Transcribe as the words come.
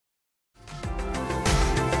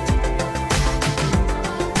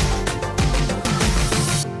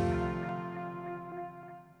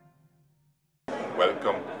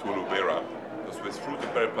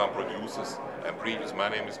plant producers and breeders. My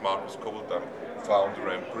name is Marcus Kolt, I'm founder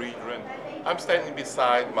and breeder, and I'm standing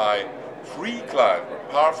beside my Freeclimber.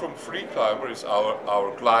 Parfum Freeclimber is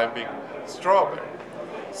our climbing strawberry.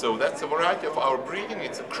 So that's a variety of our breeding.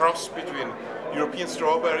 It's a cross between European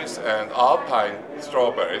strawberries and Alpine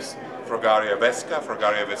strawberries, Fragaria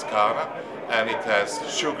Vescana, and it has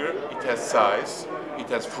sugar, it has size, it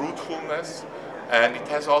has fruitfulness, and it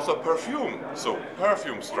has also perfume. So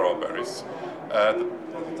perfume strawberries,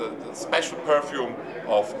 the special perfume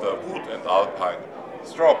of the wood and Alpine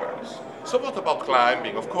strawberries. So what about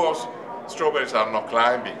climbing? Of course, strawberries are not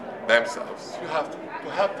climbing themselves. You have to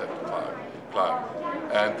help them to climb.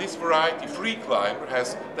 And this variety, Freeclimber,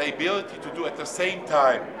 has the ability to do at the same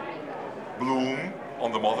time bloom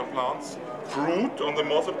on the mother plants, fruit on the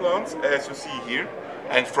mother plants, as you see here,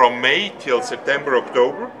 and from May till September,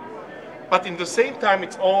 October. But in the same time,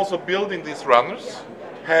 it's also building these runners,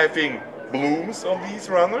 having blooms on these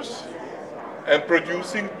runners, and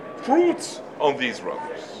producing fruits on these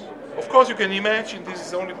runners. Of course, you can imagine this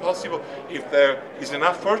is only possible if there is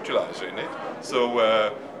enough fertilizer in it.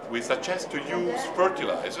 So we suggest to use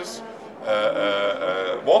fertilizers,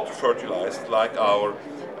 water fertilizers like our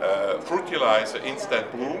Frutium Instant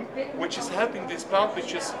Bloom, which is helping this plant,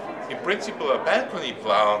 which is in principle a balcony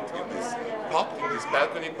plant in this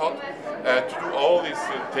balcony pot, to do all these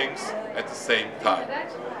things at the same time.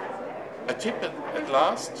 A tip at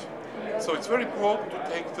last. So it's very important to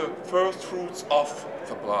take the first fruits off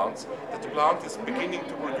the plants, that the plant is beginning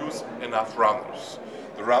to produce enough runners.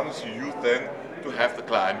 The runners you use then to have the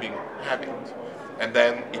climbing habit. And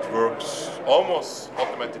then it works almost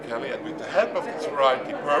automatically, and with the help of this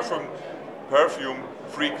variety, Parfum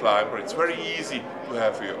Freeclimber, it's very easy to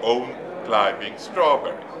have your own climbing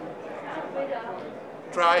strawberry.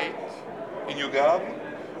 Try it in your garden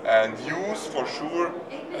and use for sure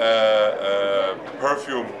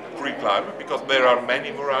Parfum Freeclimber, because there are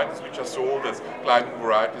many varieties which are sold as climbing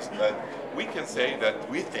varieties, and we can say that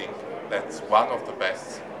we think that's one of the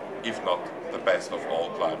best, if not the best of all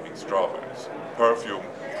climbing strawberries. Parfum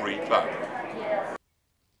Freeclimber.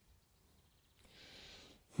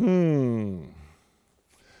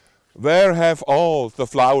 Where have all the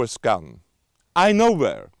flowers gone? I know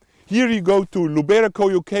where. Here you go to Lubera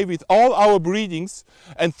UK with all our breedings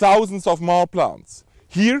and thousands of more plants.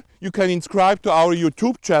 Here you can subscribe to our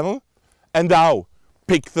YouTube channel, and now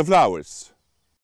pick the flowers.